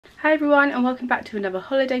Hi everyone and welcome back to another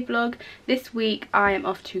holiday vlog. This week I am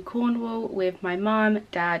off to Cornwall with my mum,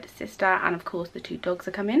 dad, sister and of course the two dogs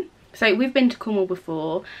are coming. So we've been to Cornwall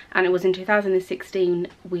before and it was in 2016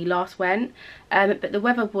 we last went, but the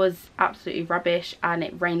weather was absolutely rubbish and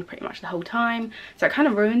it rained pretty much the whole time, so it kind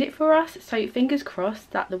of ruined it for us. So fingers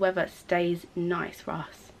crossed that the weather stays nice for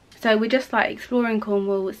us. So we're just like exploring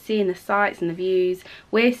Cornwall, seeing the sights and the views.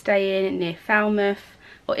 We're staying near Falmouth,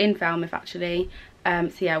 or in Falmouth actually.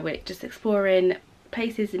 So yeah, we're just exploring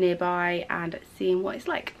places nearby and seeing what it's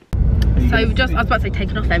like. So we've just, I was about to say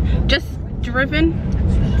taken off then, just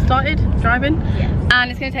started driving, yeah.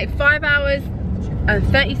 And it's going to take 5 hours and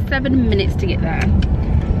 37 minutes to get there.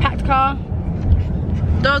 Packed car,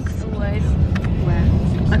 dogs. Always. Where?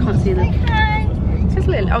 I can't see them. Hi. Just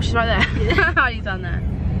Lily. Oh, she's right there. Yeah. Heidi's down there.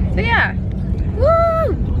 So yeah.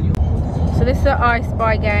 Woo! So this is the I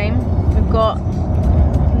Spy game. We've got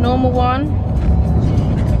normal one.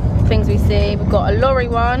 Things we see. We've got a lorry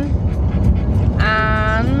one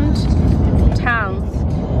and towns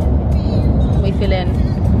we fill in.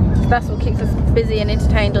 So that's what keeps us busy and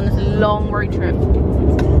entertained on this long road trip.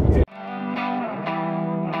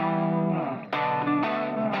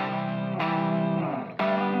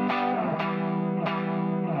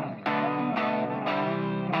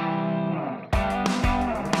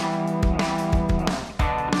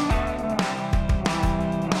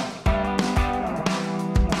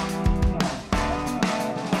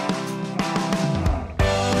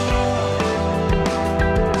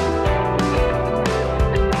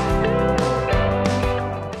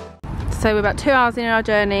 So we're about 2 hours in our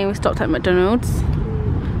journey. We stopped at McDonald's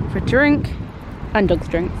for a drink and dog's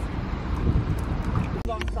drinks.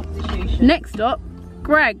 Next stop,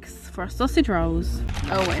 Greg's for our sausage rolls.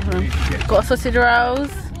 Oh wait, hold on. Got sausage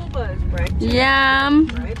rolls. Yum.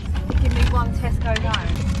 Give me one Tesco home.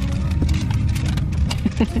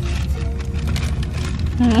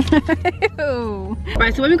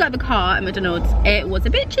 Right, so when we got the car at McDonald's, it was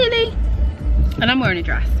a bit chilly, and I'm wearing a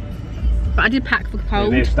dress. But I did pack for cold.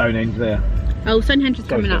 Yeah, there's Stonehenge there. Oh, Stonehenge is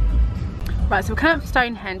coming up. Right, so we're coming up for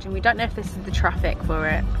Stonehenge and we don't know if this is the traffic for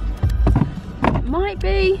it. It might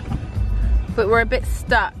be, but we're a bit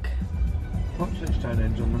stuck. What's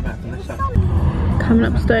Stonehenge on the map? Coming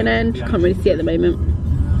up Stonehenge, can't really see it at the moment.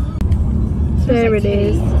 There it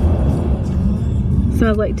is.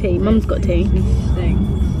 Smells like tea. Mum's got tea.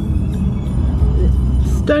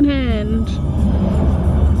 Stonehenge.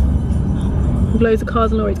 With loads of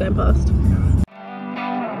cars and lorries going past.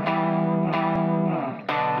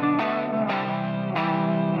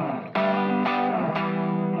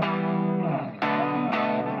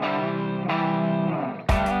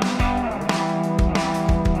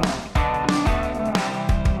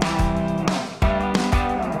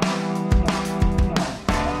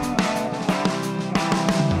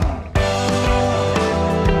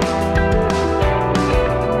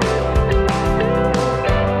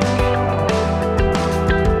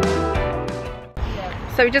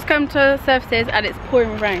 So we just come to services and it's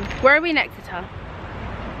pouring with rain. Where are we in Exeter?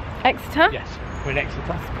 Exeter? Yes, we're in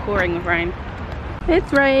Exeter. It's pouring with rain.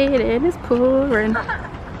 It's raining, it's pouring.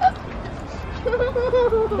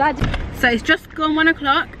 So it's just gone 1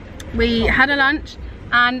 o'clock. We had a lunch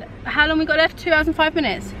and how long we got left? 2 hours and 5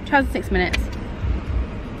 minutes? 2 hours and 6 minutes.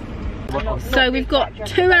 So we've got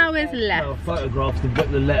 2 hours left. No, photographs to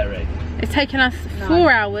book the lettering. It's taken us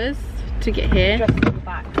 4 hours to get here.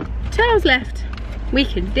 2 hours left. We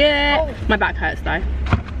can do it. Oh. My back hurts though.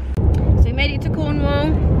 So we made it to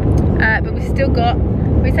Cornwall, but we've still got,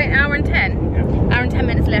 we say an hour and 10? Yeah. Hour and 10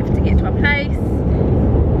 minutes left to get to our place.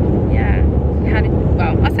 Yeah, we had,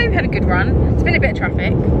 well, I'd say we had a good run. It's been a bit of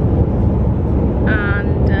traffic.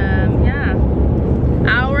 And yeah,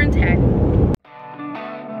 hour and 10.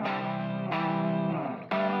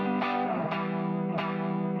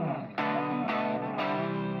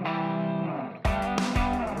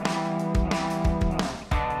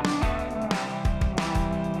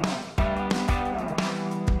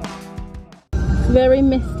 Very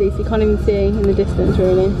misty, so you can't even see in the distance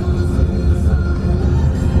really.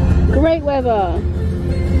 Great weather.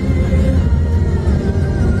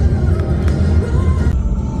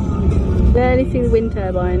 Barely see the wind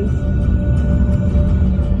turbines.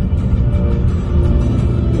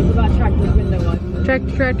 It's about tractor window wiper.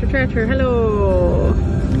 Tractor, hello.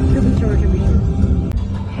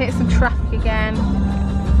 Hit some traffic again.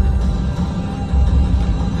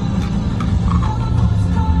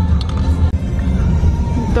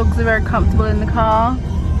 Dogs are very comfortable in the car.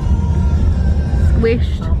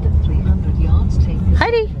 Squished.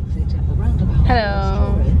 Heidi!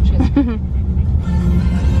 Hello.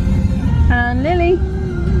 And Lily.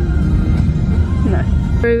 No.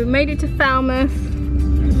 So we made it to Falmouth,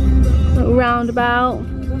 little roundabout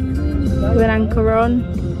with an anchor on,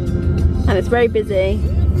 and it's very busy.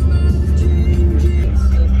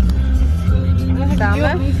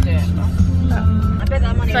 Falmouth. I bet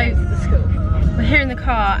that money went to the school. We're here in the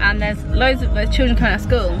car and there's loads of children coming out of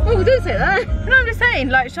school. Oh, don't say that. No, I'm just saying,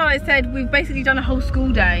 like Charlotte said, we've basically done a whole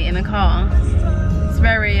school day in a car. It's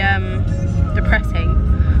very depressing.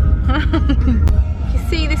 You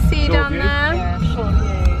see the sea down there? Yeah, sure,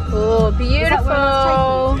 yeah. Oh,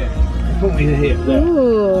 beautiful. Put me here. There.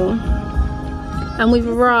 Ooh. And we've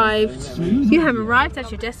arrived. You have arrived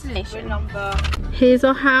at your destination. Here's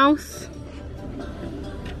our house.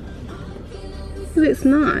 It looks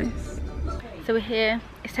nice. So we're here.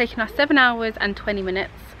 It's taken us 7 hours and 20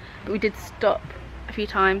 minutes, but we did stop a few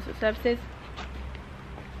times at services.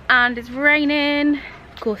 And it's raining.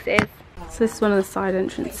 Of course it is. So this is one of the side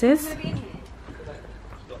entrances.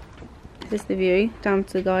 This is the view down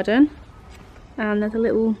to the garden. And there's a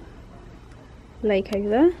little lake over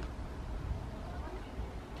there.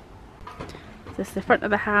 This is the front of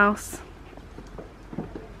the house.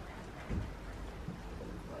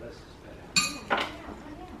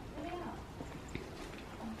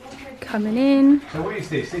 Coming in. So what is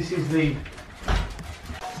this? This is the...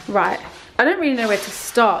 Right. I don't really know where to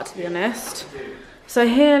start, to be honest. So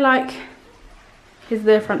here, like, here's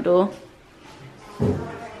the front door.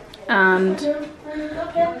 And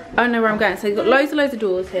I don't know where I'm going. So you've got loads and loads of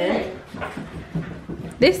doors here.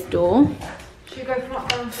 This door,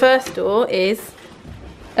 first door, is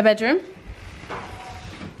a bedroom.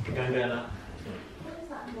 Going down that.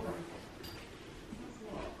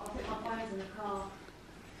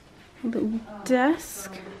 A little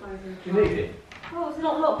desk. Do you need it? Oh, it's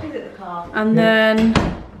not locked, is it, the car? And then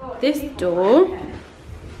this door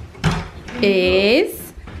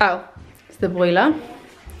is, oh, it's the boiler.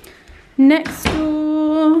 Next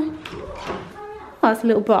door, oh, it's a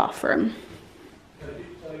little bathroom.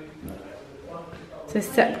 It's a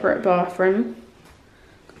separate bathroom.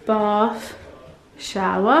 Bath,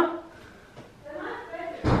 shower.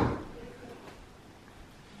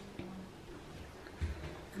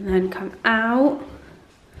 And then come out.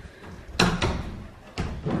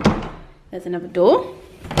 There's another door.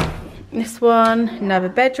 This one, another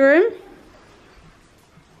bedroom.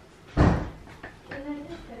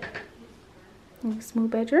 A small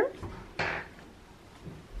bedroom.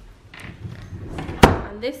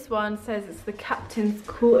 And this one says it's the captain's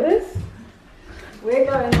quarters. We're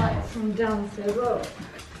going like from downstairs up.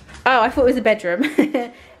 Oh, I thought it was a bedroom.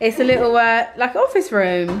 It's a little like office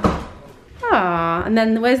room. Ah, and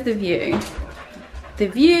then where's the view? The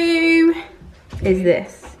view is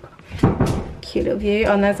this. Cute little view.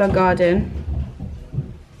 Oh, and there's our garden.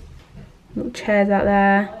 Little chairs out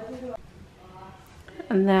there.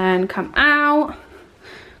 And then come out.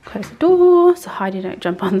 Close the door so Heidi don't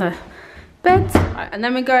jump on the bed. Right, and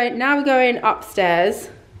then now we're going upstairs.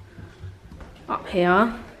 Up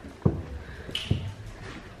here.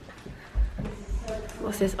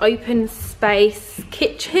 What's this? Open space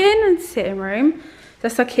kitchen and sitting room.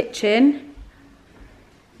 That's our kitchen.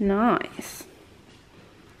 Nice.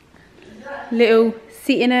 Little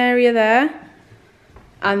seating area there.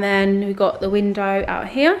 And then we've got the window out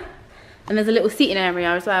here. And there's a little seating area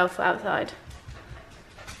as well for outside.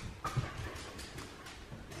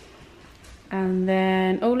 And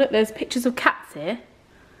then, oh look, there's pictures of cats here.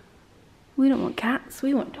 We don't want cats,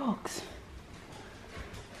 we want dogs.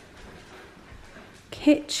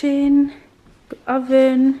 Kitchen,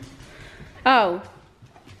 oven. Oh,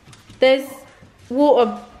 there's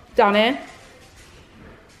water down here.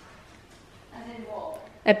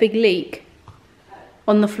 A big leak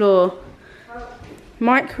on the floor.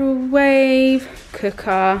 Microwave,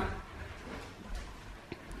 cooker,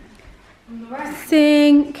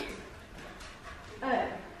 sink.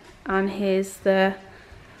 And here's the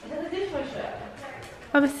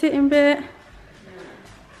other sitting bit.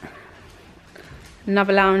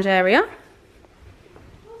 Another lounge area.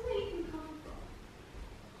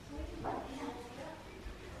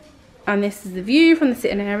 And this is the view from the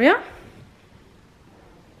sitting area.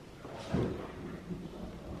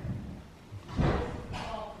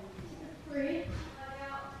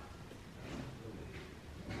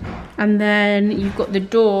 And then you've got the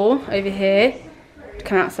door over here to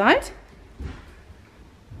come outside.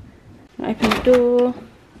 Open the door.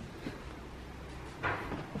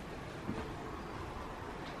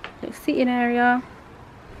 Little seating area.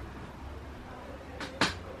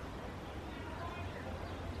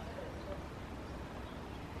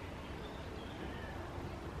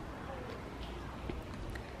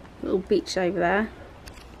 Little beach over there.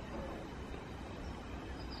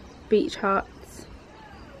 Beach huts.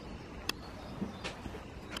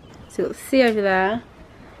 So you've got the sea over there, and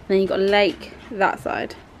then you've got a lake that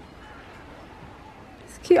side.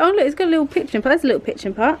 It's cute. Oh look, it's got a little pitching pot. There's a little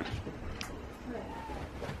pitching pot.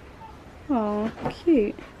 Oh,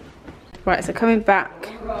 cute. Right, so coming back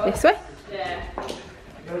this way. Yeah.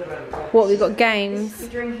 What, we've got games. The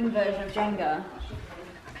drinking version of Jenga.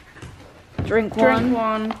 Drink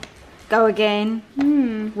one. Go again.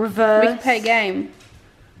 Reverse. We can play a game.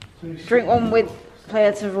 Drink one with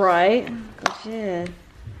player to right. Gosh, yeah.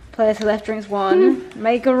 Player to left drinks one.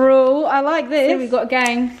 Make a rule. I like this. So we've got a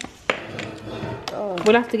game. Oh.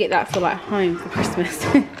 We'll have to get that for like home for Christmas.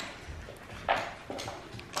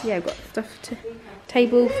 Yeah, we've got stuff to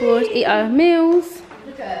table for us to eat our meals.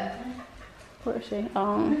 Look at her. What is she?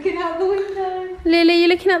 Oh. Looking out the window. Lily, you're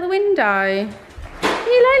looking out the window.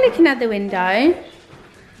 You like looking out the window.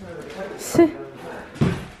 So,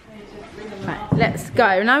 right, let's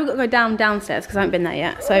go. Now we've got to go downstairs because I haven't been there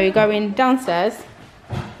yet. So we're going downstairs.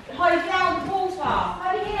 Hide down the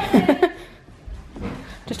water.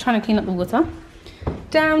 Just trying to clean up the water.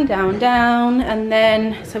 Down, down, down, and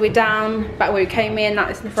then so we're down back where we came in.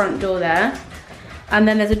 That is the front door there, and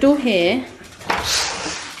then there's a door here,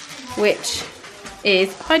 which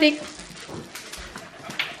is hiding.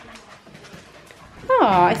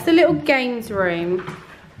 Oh, it's the little games room.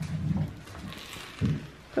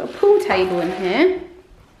 Got a pool table in here.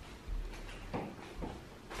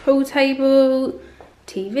 Pool table,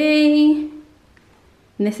 TV,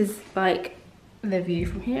 and this is like the view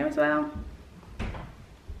from here as well.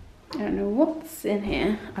 I don't know what's in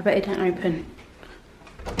here. I bet it don't open.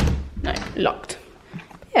 No, locked.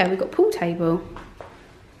 But yeah, we've got pool table.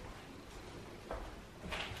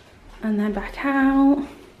 And then back out.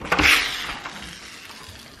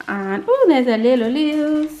 And oh, there's a little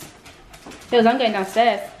Lils. Lils, I'm going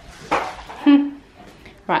downstairs.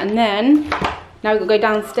 Right, and then now we've got to go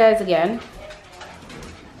downstairs again.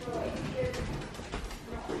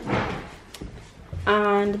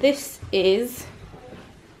 And this is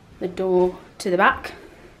the door to the back.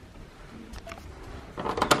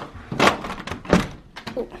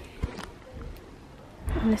 Ooh.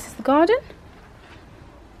 And this is the garden.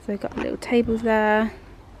 So we've got little tables there,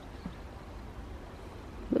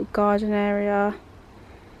 little garden area,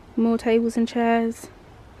 more tables and chairs,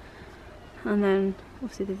 and then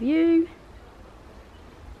obviously the view.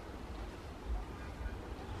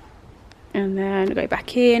 And then go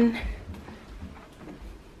back in.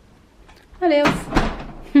 Hi, Lils.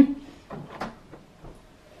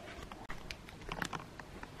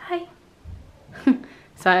 Hi.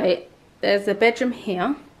 So there's a bedroom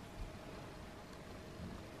here.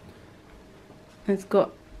 It's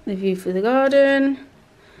got the view for the garden,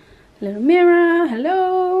 little mirror,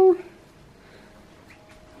 hello.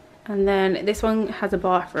 And then this one has a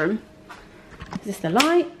bathroom. Is this the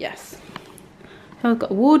light? Yes. So I've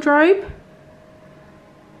got a wardrobe.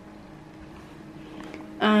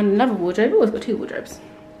 And another wardrobe. Oh, it's got two wardrobes.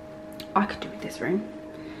 I could do with this room.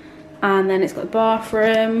 And then it's got a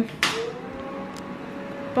bathroom,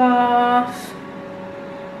 bath,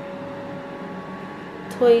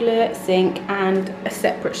 toilet, sink, and a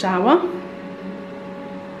separate shower.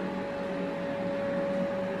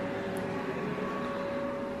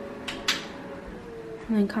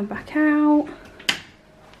 And then come back out.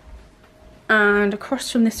 And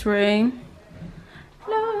across from this room,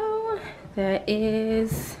 hello, there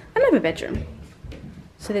is another bedroom.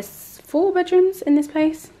 So there's 4 bedrooms in this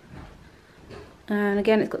place. And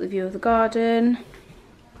again, it's got the view of the garden.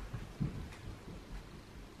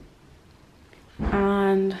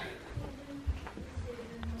 And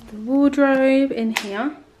the wardrobe in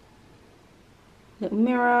here. Little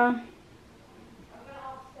mirror.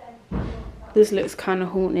 This looks kind of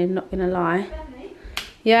haunted, not gonna lie.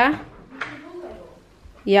 Yeah?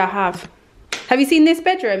 Yeah, I have. Have you seen this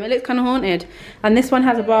bedroom? It looks kind of haunted. And this one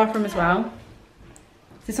has a bathroom as well.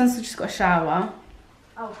 This one's just got a shower.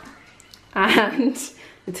 Oh. And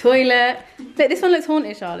the toilet. Look, this one looks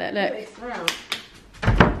haunted, Charlotte. Look.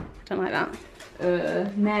 Don't like that.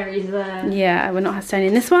 Mary's there. Yeah, we're not staying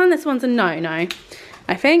in this one. This one's a no,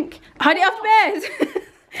 I think. Hide it upstairs.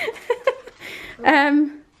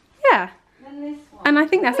 Yeah. And this one. And I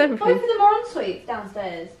think that's everything. Both of them are en suites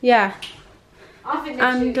downstairs. Yeah. I think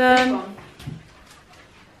they should this one.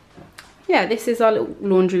 Yeah, this is our little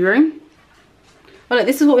laundry room. Oh look,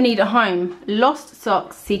 this is what we need at home. Lost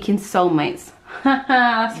socks seeking soulmates.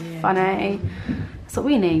 That's funny. That's what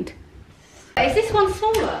we need. Is this one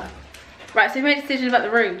smaller? Right, so we made a decision about the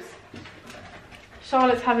rooms.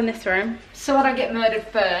 Charlotte's having this room. So I don't get murdered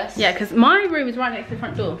first. Yeah, because my room is right next to the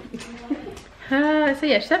front door. So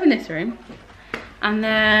yeah, she's having this room. And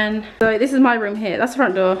then, so this is my room here. That's the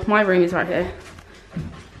front door. My room is right here.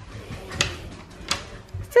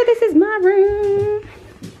 So this is my room.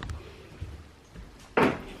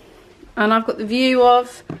 And I've got the view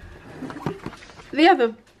of the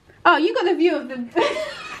other... Oh, you got the view of the...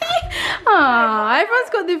 Oh, everyone's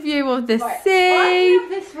got the view of the sea. I have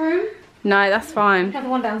this room. No, that's fine. I have the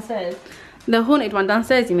one downstairs. The haunted one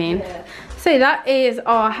downstairs, you mean? Yeah. So that is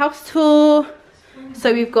our house tour.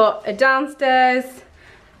 So we've got a downstairs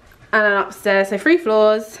and an upstairs, so 3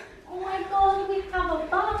 floors. Oh my god, we have a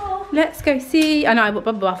bath. Let's go see. I know, I brought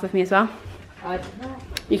bubble bath with me as well. I did not.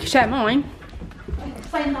 You can share mine.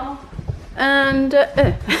 Same bath. And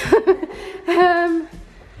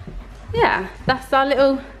yeah, that's our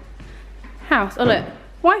little house. Oh look,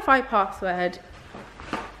 Wi-Fi password.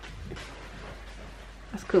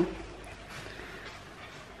 That's cool.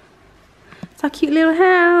 It's our cute little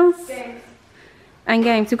house. Games. And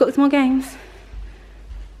games. We've got some more games.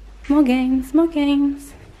 More games, more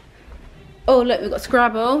games. Oh look, we've got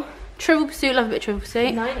Scrabble. Trivial Pursuit, love a bit of Trivial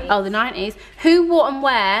Pursuit. 90s. Oh, the 90s. Who, what and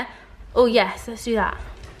where. Oh yes, let's do that.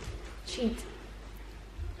 Cheat.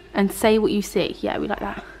 And say what you see. Yeah, we like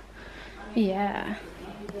that. Yeah.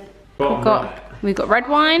 Bottom right. We've got red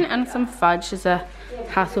wine and some fudge as a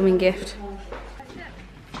housewarming gift.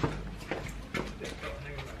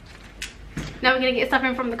 Now we're gonna get stuff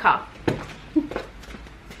in from the car.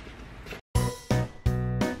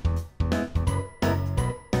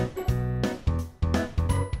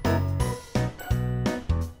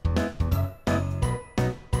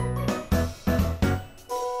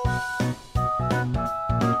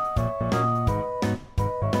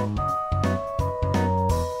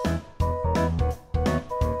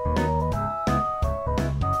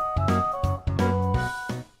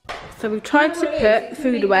 So we've tried to put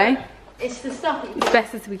food away It's the stuff that you as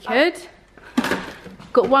best as we could.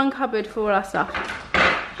 Got one cupboard for all our stuff.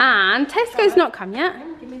 And Tesco's not come yet.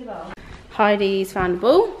 give me the ball. Heidi's found a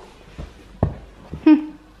ball.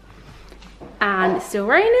 And it's still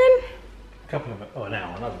raining. Couple of, oh, an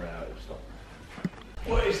hour, another hour it'll stop.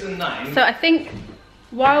 What is the name? So I think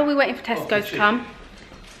while we're waiting for Tesco's to come,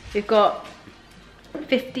 we've got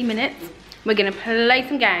 50 minutes. We're gonna play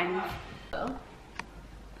some games.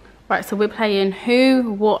 Right, so we're playing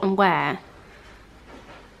who, what and where.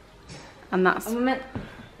 And that's, And we meant,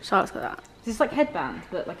 Charlotte's got that. it's like headband,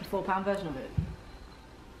 but like a £4 version of it.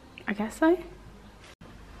 I guess so.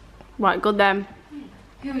 Right, got them.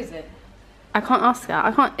 Who is it? I can't ask that.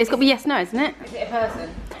 I can't, it's got to be yes, no, isn't it? Is it a person?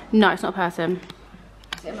 No, it's not a person.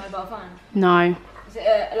 Is it a mobile phone? No, Is it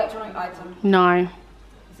an electronic item? no,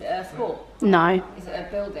 Is it a sport? no, Is it a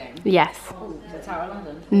building? yes, Oh, is it Tower of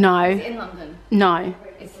London? Is no, it in London? no,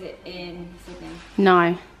 Is it in Sydney?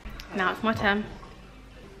 no. Now it's my turn.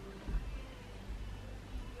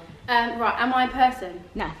 Right, am I a person?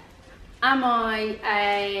 No. Am I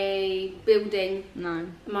a building? No.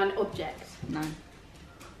 Am I an object? No.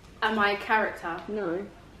 Am I a character? No.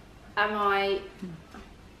 Am I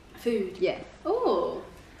food? Yes. Oh.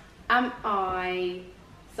 Am I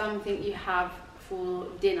something you have for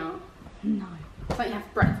dinner? No. Something you have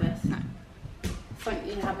for breakfast? No. Something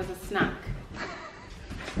you have as a snack?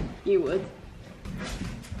 You would.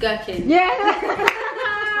 Gherkin?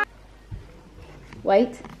 Yeah!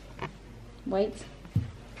 Wait. Wait.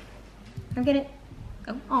 Come get it.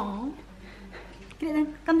 Oh. Aww. Get it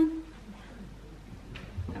then. Come in.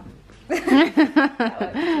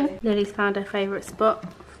 Lily's found her favourite spot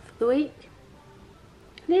for the week.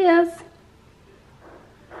 Leah's.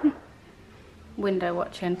 Window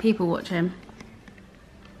watching, people watching.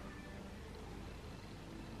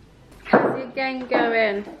 How's your game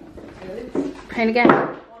going? Playing a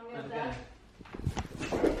game?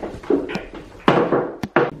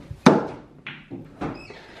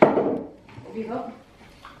 Have you got?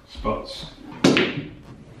 Spots.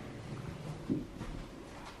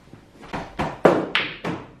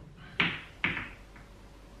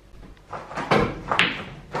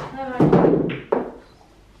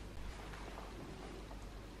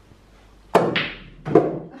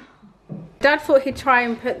 Dad thought he'd try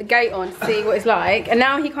and put the gate on to see what it's like, and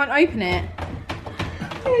now he can't open it.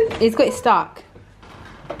 He's got it stuck.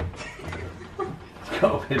 It's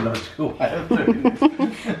got to be a logical way of doing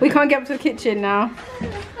this. We can't get up to the kitchen now.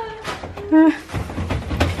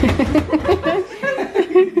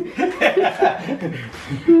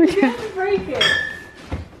 Break it.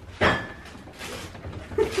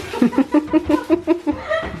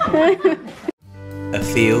 A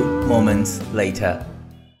few moments later.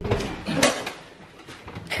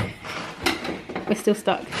 We're still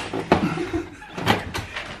stuck.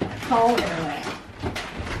 Hole in it.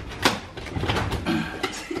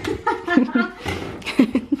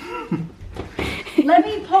 Let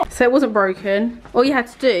me pop. So it wasn't broken. All you had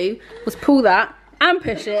to do was pull that and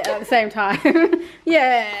push it at the same time.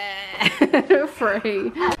 Yeah,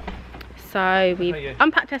 free. So we've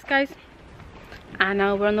unpacked Tesco's and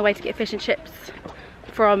now we're on the way to get fish and chips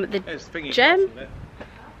from the gem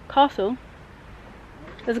castle.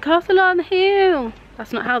 There's a castle on the hill.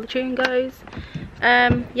 That's not how the tune goes.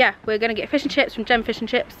 Yeah, we're gonna get fish and chips from Gem Fish and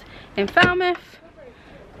Chips in Falmouth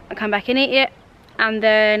and come back and eat it and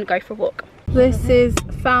then go for a walk. This is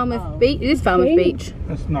Falmouth Beach. It is Falmouth Beach.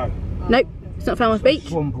 That's no. Nope, it's not Falmouth Beach.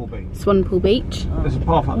 Swanpool Beach. Swanpool Beach. There's a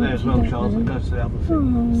path up there as well, Charles, that goes to the other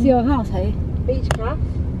thing. See your house, hey? Beach club.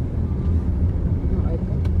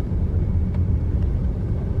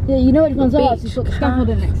 Yeah, you know which one's ours. It's got the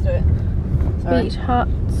scaffolding next to it. Sorry. Beach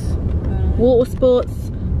huts, water sports,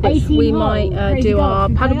 which we might do our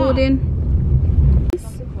paddleboarding.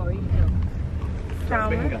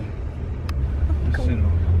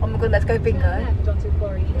 Oh my god, let's go bingo. Left onto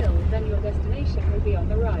Quarry Hill, then your destination will be on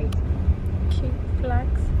the right. Cute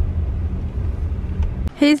flags.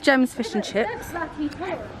 Here's Gem's Fish and Chips.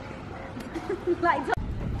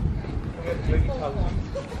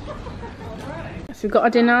 So we've got our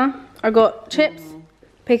dinner. I've got chips,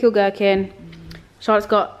 pickled gherkin. Charlotte's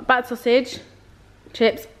got battered sausage,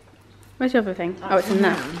 chips. Where's the other thing? Oh, it's in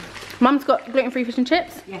there. Mum's got gluten-free fish and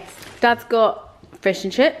chips. Yes. Dad's got fish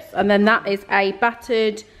and chips, and then that is a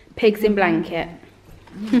battered pigs in blanket.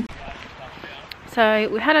 So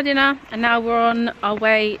we had our dinner and now we're on our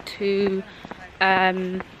way to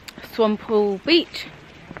Swanpool Beach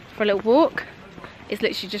for a little walk. It's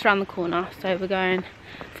literally just around the corner, so we're going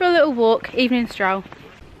for a little walk, evening stroll.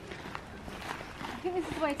 I think this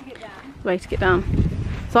is the way to get down. Way to get down.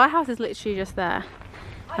 So our house is literally just there,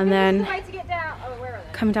 and then this is the way to get down. Oh, where are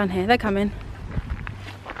they? coming down here. They're coming.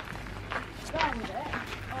 Down with it.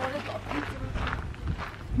 Oh, they've got a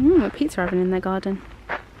pizza. A pizza oven in their garden.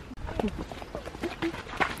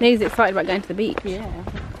 He's excited about going to the beach. Yeah.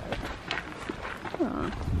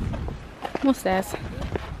 Oh. More stairs. See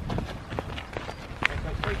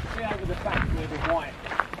over the back with the white.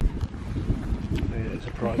 Yeah, it's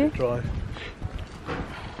a private drive.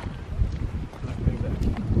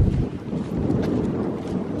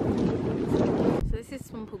 So this is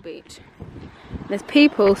Swanpool Beach. There's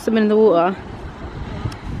people swimming in the water.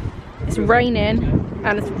 It's raining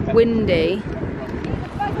and it's windy.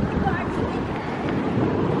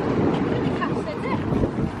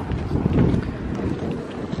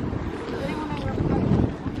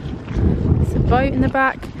 There's a boat in the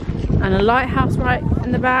back and a lighthouse right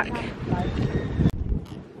in the back.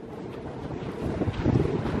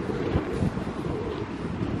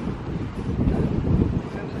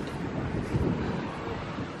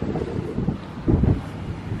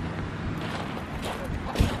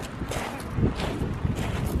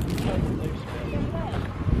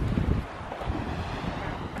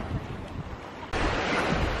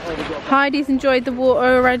 Heidi's enjoyed the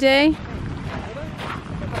water already.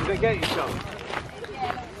 Did they get you, Charles?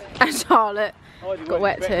 And Charlotte got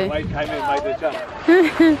wet too. Came in and made the jump.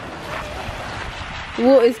 The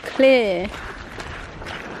water's clear.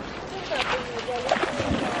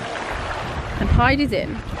 And Heidi's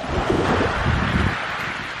in.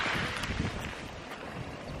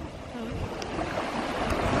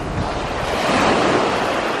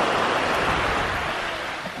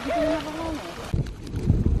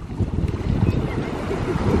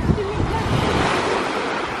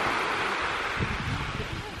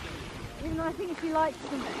 I think if you like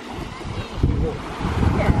them.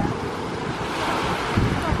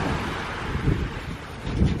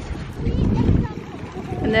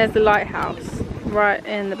 And there's the lighthouse right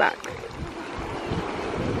in the back.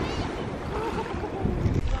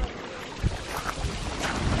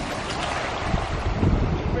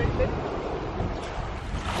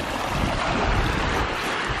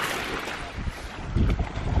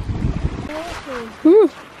 Whew,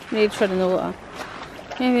 need to tread in the water.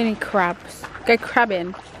 Maybe any crabs. Go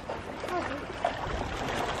crabbing.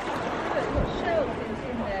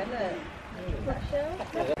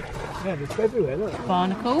 Yeah, there's everywhere, look.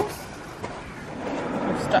 Barnacles.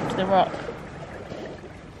 All stuck to the rock.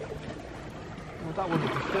 Well, that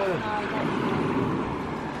wouldn't disturb.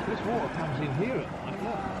 This water comes in here at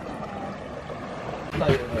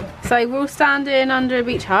night, look. So we're all standing under a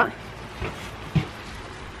beach hut.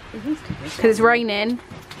 Because it's raining.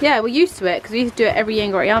 Yeah, we're used to it because we used to do it every year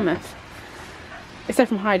in Great Yarmouth. Except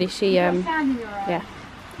from Heidi, she yeah.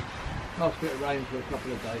 Last bit of rain for a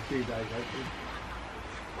couple of days, few days hopefully.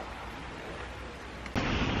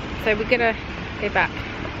 So we're gonna go back.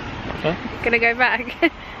 Huh? Gonna go back.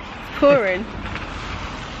 It's pouring.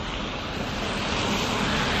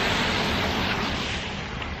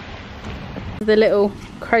 The little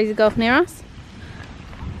crazy golf near us.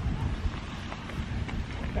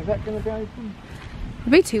 Is that going to be open?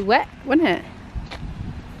 It'd be too wet, wouldn't it?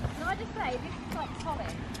 Can I just say, this is like solid.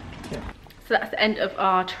 So that's the end of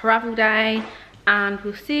our travel day, and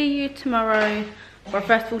we'll see you tomorrow for our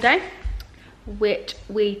first full day, which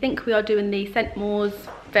we think we are doing the St Maur's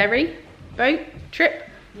ferry boat trip.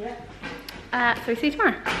 Yeah. So see you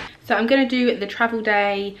tomorrow. So I'm going to do the travel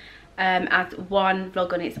day as one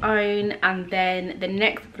vlog on its own, and then the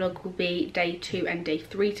next vlog will be day 2 and day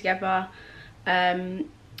 3 together.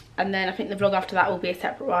 And then I think the vlog after that will be a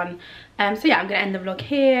separate one. So yeah, I'm going to end the vlog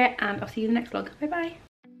here, and I'll see you in the next vlog. Bye bye.